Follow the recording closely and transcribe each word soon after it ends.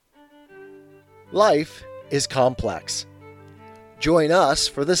Life is complex. Join us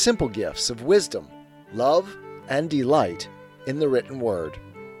for the simple gifts of wisdom, love, and delight in the written word.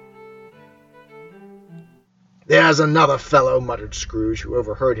 "There's another fellow," muttered Scrooge, who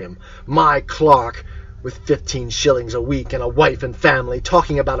overheard him. "My clerk, with 15 shillings a week and a wife and family,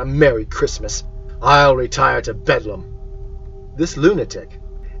 talking about a Merry Christmas. I'll retire to Bedlam." This lunatic,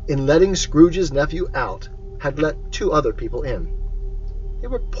 in letting Scrooge's nephew out, had let 2 other people in. They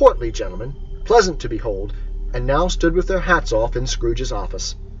were portly gentlemen, pleasant to behold, and now stood with their hats off in Scrooge's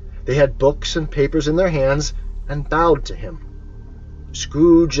office. They had books and papers in their hands, and bowed to him.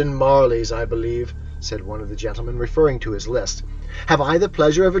 "Scrooge and Marley's, I believe," said one of the gentlemen, referring to his list. "Have I the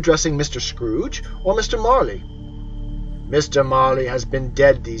pleasure of addressing Mr. Scrooge or Mr. Marley?" "Mr. Marley has been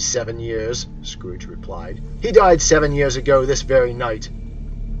dead these 7 years," Scrooge replied. "He died 7 years ago this very night."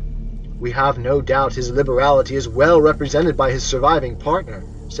 "We have no doubt his liberality is well represented by his surviving partner,"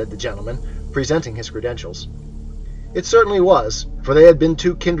 said the gentleman, presenting his credentials. It certainly was, for they had been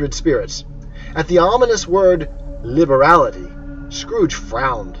 2 kindred spirits. At the ominous word liberality, Scrooge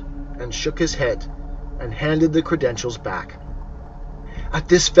frowned and shook his head and handed the credentials back. "At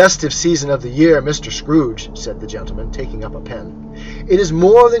this festive season of the year, Mr. Scrooge," said the gentleman, taking up a pen, "it is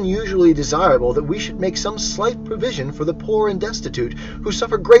more than usually desirable that we should make some slight provision for the poor and destitute, who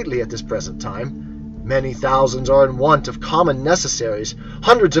suffer greatly at this present time. Many thousands are in want of common necessaries.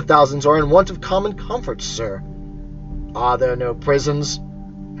 Hundreds of thousands are in want of common comforts, sir." "Are there no prisons?"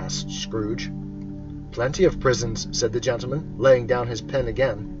 asked Scrooge. "Plenty of prisons," said the gentleman, laying down his pen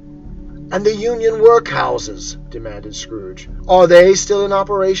again. "And the union workhouses?" demanded Scrooge. "Are they still in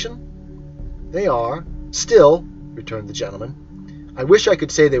operation?" "They are. Still," returned the gentleman. "I wish I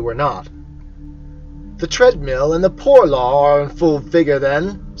could say they were not." "The treadmill and the poor law are in full vigor,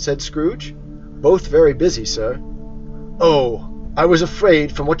 then?" said Scrooge. "Both very busy, sir." "Oh, I was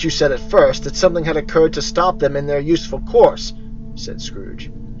afraid, from what you said at first, that something had occurred to stop them in their useful course," said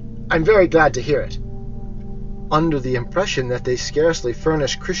Scrooge. "I'm very glad to hear it." "Under the impression that they scarcely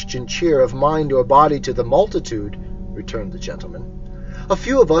furnish Christian cheer of mind or body to the multitude," returned the gentleman, "a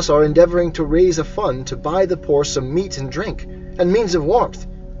few of us are endeavoring to raise a fund to buy the poor some meat and drink, and means of warmth.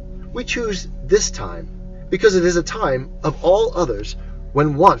 We choose this time, because it is a time, of all others,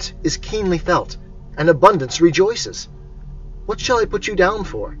 when want is keenly felt, and abundance rejoices. What shall I put you down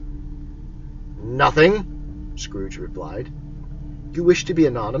for?" "Nothing," Scrooge replied. "You wish to be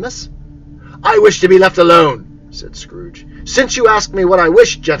anonymous?" "I wish to be left alone," said Scrooge. "Since you ask me what I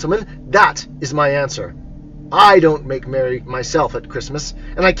wish, gentlemen, that is my answer. I don't make merry myself at Christmas,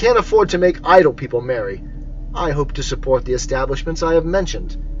 and I can't afford to make idle people merry. I hope to support the establishments I have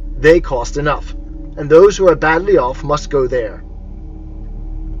mentioned. They cost enough, and those who are badly off must go there."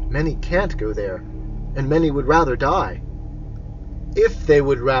 "Many can't go there, and many would rather die." "If they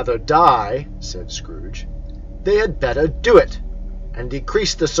would rather die," said Scrooge, "they had better do it, and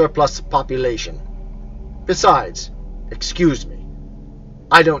decrease the surplus population. Besides, excuse me,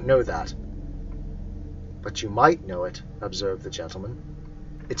 I don't know that." "But you might know it," observed the gentleman.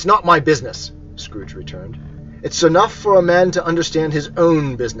 "It's not my business," Scrooge returned. "It's enough for a man to understand his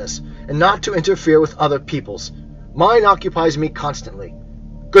own business, and not to interfere with other people's. Mine occupies me constantly.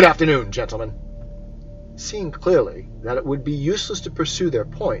 Good afternoon, gentlemen." Seeing clearly that it would be useless to pursue their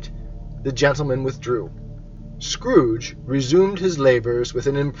point, the gentleman withdrew. Scrooge resumed his labors with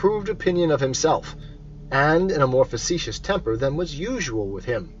an improved opinion of himself, and in a more facetious temper than was usual with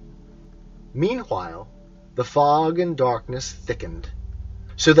him. Meanwhile, the fog and darkness thickened,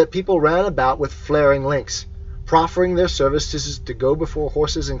 so that people ran about with flaring links, proffering their services to go before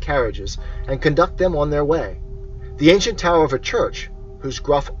horses and carriages, and conduct them on their way. The ancient tower of a church, whose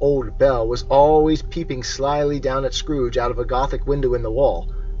gruff old bell was always peeping slyly down at Scrooge out of a Gothic window in the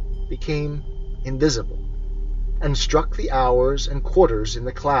wall, became invisible, and struck the hours and quarters in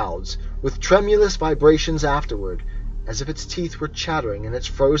the clouds with tremulous vibrations afterward, as if its teeth were chattering in its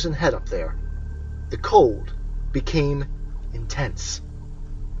frozen head up there. The cold became intense.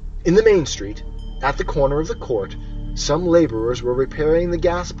 In the main street, at the corner of the court, some laborers were repairing the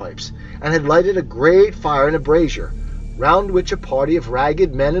gas pipes, and had lighted a great fire in a brazier, round which a party of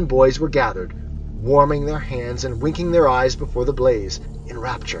ragged men and boys were gathered, warming their hands and winking their eyes before the blaze, in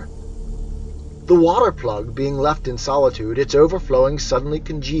rapture. The water plug being left in solitude, its overflowing suddenly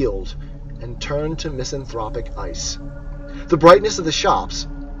congealed, and turned to misanthropic ice. The brightness of the shops,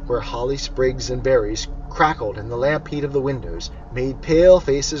 where holly sprigs and berries crackled in the lamp heat of the windows, made pale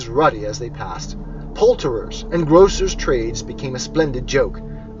faces ruddy as they passed. Poulterers' and grocers' trades became a splendid joke,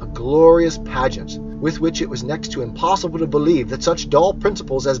 a glorious pageant, with which it was next to impossible to believe that such dull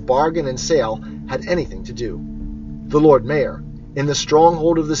principles as bargain and sale had anything to do. The Lord Mayor, in the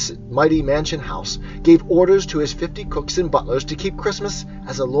stronghold of this mighty mansion house, gave orders to his 50 cooks and butlers to keep Christmas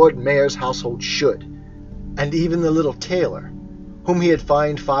as a Lord Mayor's household should. And even the little tailor, whom he had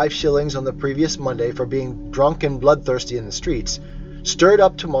fined 5 shillings on the previous Monday for being drunk and bloodthirsty in the streets, stirred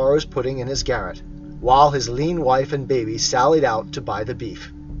up tomorrow's pudding in his garret, while his lean wife and baby sallied out to buy the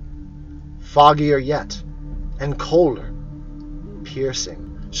beef. Foggier yet, and colder,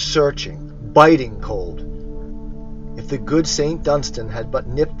 piercing, searching, biting cold. If the good St. Dunstan had but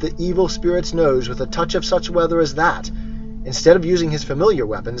nipped the evil spirit's nose with a touch of such weather as that, instead of using his familiar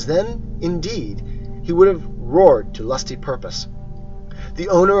weapons, then, indeed, he would have roared to lusty purpose. The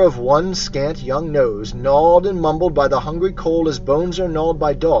owner of one scant young nose, gnawed and mumbled by the hungry cold as bones are gnawed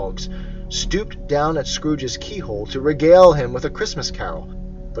by dogs, stooped down at Scrooge's keyhole to regale him with a Christmas carol.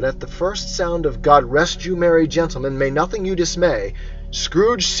 But at the first sound of God rest you merry gentlemen, may nothing you dismay,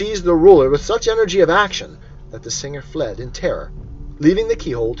 Scrooge seized the ruler with such energy of action that the singer fled in terror, leaving the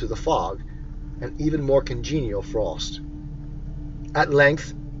keyhole to the fog and even more congenial frost. At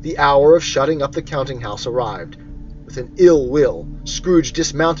length the hour of shutting up the counting-house arrived. With an ill will, Scrooge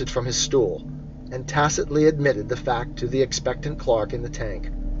dismounted from his stool, and tacitly admitted the fact to the expectant clerk in the tank,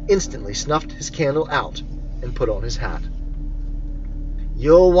 instantly snuffed his candle out, and put on his hat.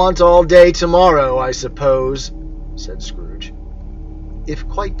 "You'll want all day tomorrow, I suppose," said Scrooge. "If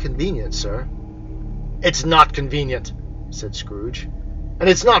quite convenient, sir." "It's not convenient," said Scrooge, "and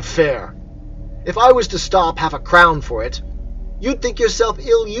it's not fair. If I was to stop 1/2 a crown for it, you'd think yourself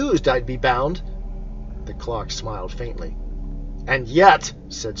ill-used, I'd be bound." The clerk smiled faintly. "And yet,"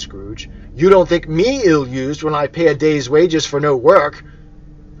 said Scrooge, "you don't think me ill-used when I pay a day's wages for no work."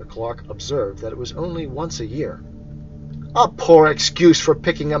 The clerk observed that it was only once a year. "A poor excuse for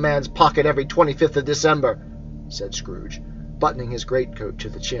picking a man's pocket every 25th of December," said Scrooge, buttoning his greatcoat to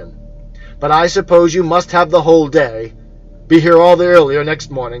the chin. "But I suppose you must have the whole day. Be here all the earlier next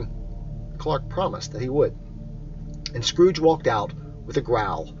morning." The clerk promised that he would, and Scrooge walked out with a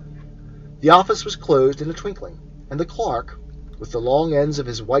growl. The office was closed in a twinkling, and the clerk, with the long ends of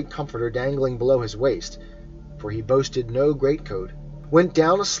his white comforter dangling below his waist, for he boasted no greatcoat, went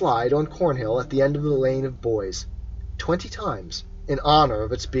down a slide on Cornhill at the end of the Lane of Boys, 20 times, in honor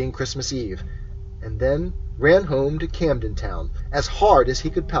of its being Christmas Eve, and then ran home to Camden Town, as hard as he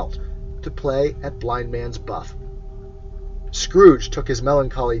could pelt, to play at blindman's buff. Scrooge took his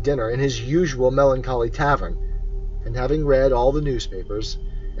melancholy dinner in his usual melancholy tavern, and having read all the newspapers,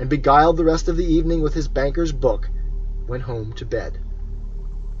 and beguiled the rest of the evening with his banker's book, went home to bed.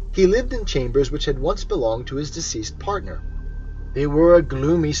 He lived in chambers which had once belonged to his deceased partner. They were a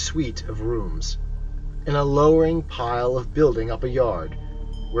gloomy suite of rooms, in a lowering pile of building up a yard,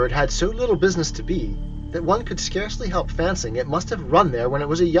 where it had so little business to be that one could scarcely help fancying it must have run there when it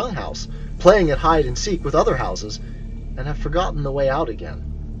was a young house, playing at hide-and-seek with other houses, and have forgotten the way out again.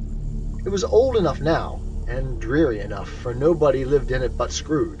 It was old enough now, and dreary enough, for nobody lived in it but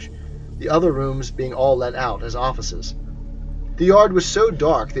Scrooge, the other rooms being all let out as offices. The yard was so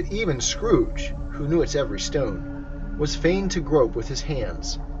dark that even Scrooge, who knew its every stone, was fain to grope with his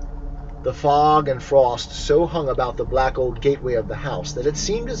hands. The fog and frost so hung about the black old gateway of the house that it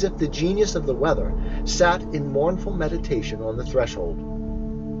seemed as if the genius of the weather sat in mournful meditation on the threshold.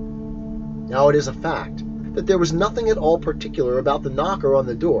 Now it is a fact that there was nothing at all particular about the knocker on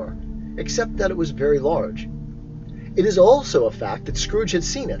the door, except that it was very large. It is also a fact that Scrooge had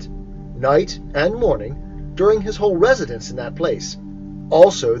seen it, night and morning, during his whole residence in that place.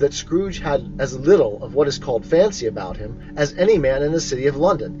 Also that Scrooge had as little of what is called fancy about him as any man in the city of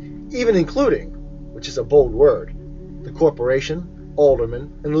London, even including, which is a bold word, the corporation,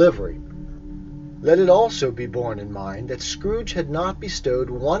 aldermen, and livery. Let it also be borne in mind that Scrooge had not bestowed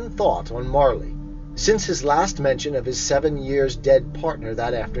one thought on Marley, since his last mention of his 7 years dead partner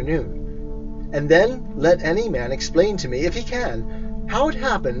that afternoon. And then let any man explain to me, if he can, how it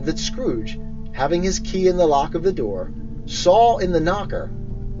happened that Scrooge, having his key in the lock of the door, saw in the knocker,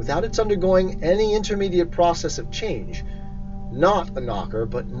 without its undergoing any intermediate process of change, not a knocker,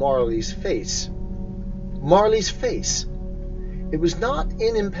 but Marley's face. Marley's face! It was not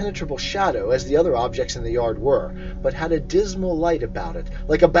in impenetrable shadow, as the other objects in the yard were, but had a dismal light about it,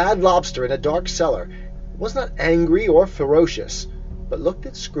 like a bad lobster in a dark cellar. It was not angry or ferocious, but looked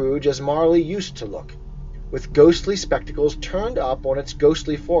at Scrooge as Marley used to look, with ghostly spectacles turned up on its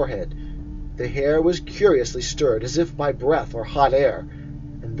ghostly forehead. The hair was curiously stirred, as if by breath or hot air,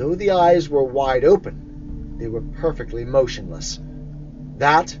 and though the eyes were wide open, they were perfectly motionless.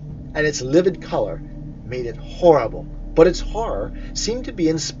 That, and its livid color, made it horrible, but its horror seemed to be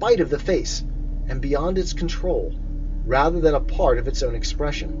in spite of the face, and beyond its control, rather than a part of its own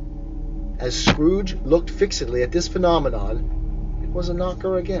expression. As Scrooge looked fixedly at this phenomenon, was a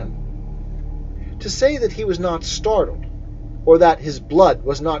knocker again. To say that he was not startled, or that his blood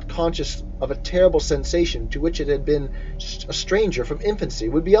was not conscious of a terrible sensation to which it had been a stranger from infancy,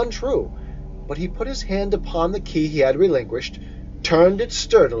 would be untrue, but he put his hand upon the key he had relinquished, turned it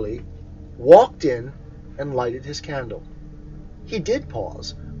sturdily, walked in, and lighted his candle. He did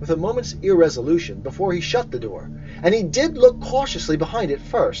pause, with a moment's irresolution, before he shut the door, and he did look cautiously behind it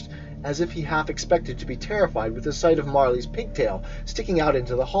first, as if he half expected to be terrified with the sight of Marley's pigtail sticking out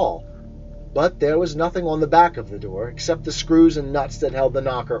into the hall. But there was nothing on the back of the door, except the screws and nuts that held the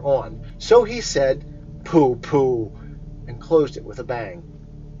knocker on. So he said, "Pooh, pooh," and closed it with a bang.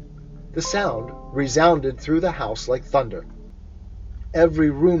 The sound resounded through the house like thunder. Every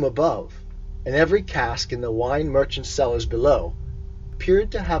room above, and every cask in the wine merchant's cellars below,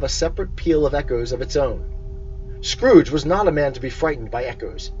 appeared to have a separate peal of echoes of its own. Scrooge was not a man to be frightened by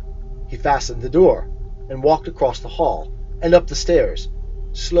echoes. He fastened the door, and walked across the hall, and up the stairs,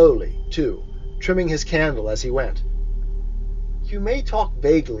 slowly, too, trimming his candle as he went. You may talk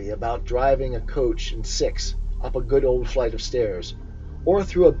vaguely about driving a coach and six up a good old flight of stairs, or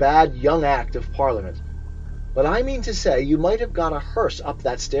through a bad young Act of Parliament, but I mean to say you might have got a hearse up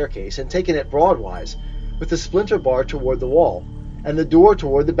that staircase and taken it broadwise, with the splinter bar toward the wall, and the door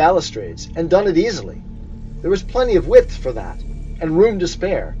toward the balustrades, and done it easily. There was plenty of width for that, and room to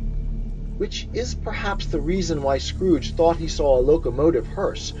spare, which is perhaps the reason why Scrooge thought he saw a locomotive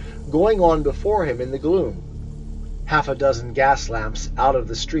hearse going on before him in the gloom. Half a dozen gas lamps out of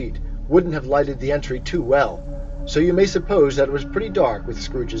the street wouldn't have lighted the entry too well, so you may suppose that it was pretty dark with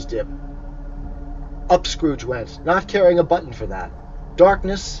Scrooge's dip. Up Scrooge went, not caring a button for that.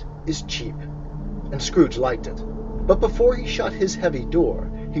 Darkness is cheap, and Scrooge liked it. But before he shut his heavy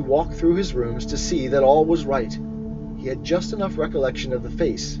door, he walked through his rooms to see that all was right. He had just enough recollection of the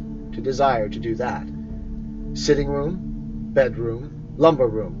face to desire to do that. Sitting room, bedroom, lumber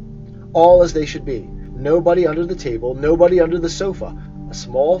room, all as they should be. Nobody under the table, nobody under the sofa, a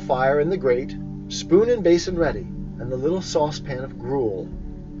small fire in the grate, spoon and basin ready, and the little saucepan of gruel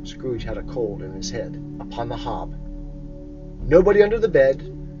 — Scrooge had a cold in his head — upon the hob. Nobody under the bed,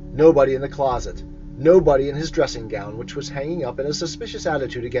 nobody in the closet, nobody in his dressing gown, which was hanging up in a suspicious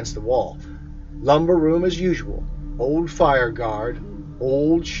attitude against the wall. Lumber room as usual, old fire guard,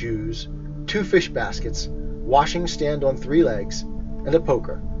 old shoes, 2 fish baskets, washing stand on 3 legs, and a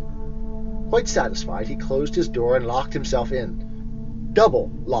poker. Quite satisfied, he closed his door and locked himself in.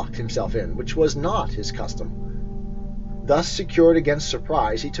 Double locked himself in, which was not his custom. Thus secured against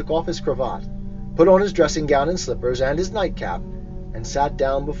surprise, he took off his cravat, put on his dressing gown and slippers and his nightcap, and sat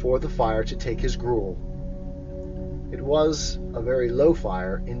down before the fire to take his gruel. It was a very low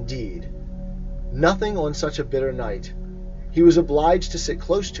fire indeed. Nothing on such a bitter night. He was obliged to sit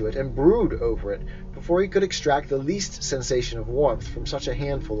close to it and brood over it before he could extract the least sensation of warmth from such a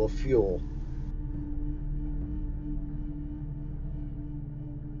handful of fuel.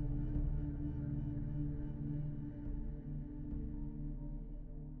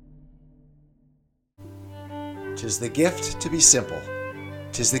 "'Tis the gift to be simple,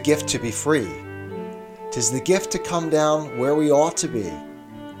 'tis the gift to be free, 'tis the gift to come down where we ought to be,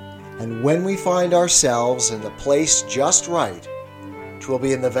 and when we find ourselves in the place just right, 'twill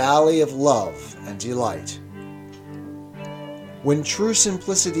be in the valley of love and delight. When true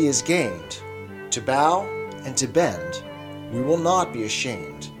simplicity is gained, to bow and to bend, we will not be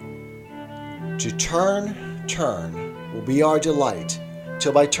ashamed. To turn will be our delight,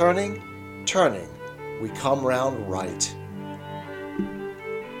 till by turning, we come round right."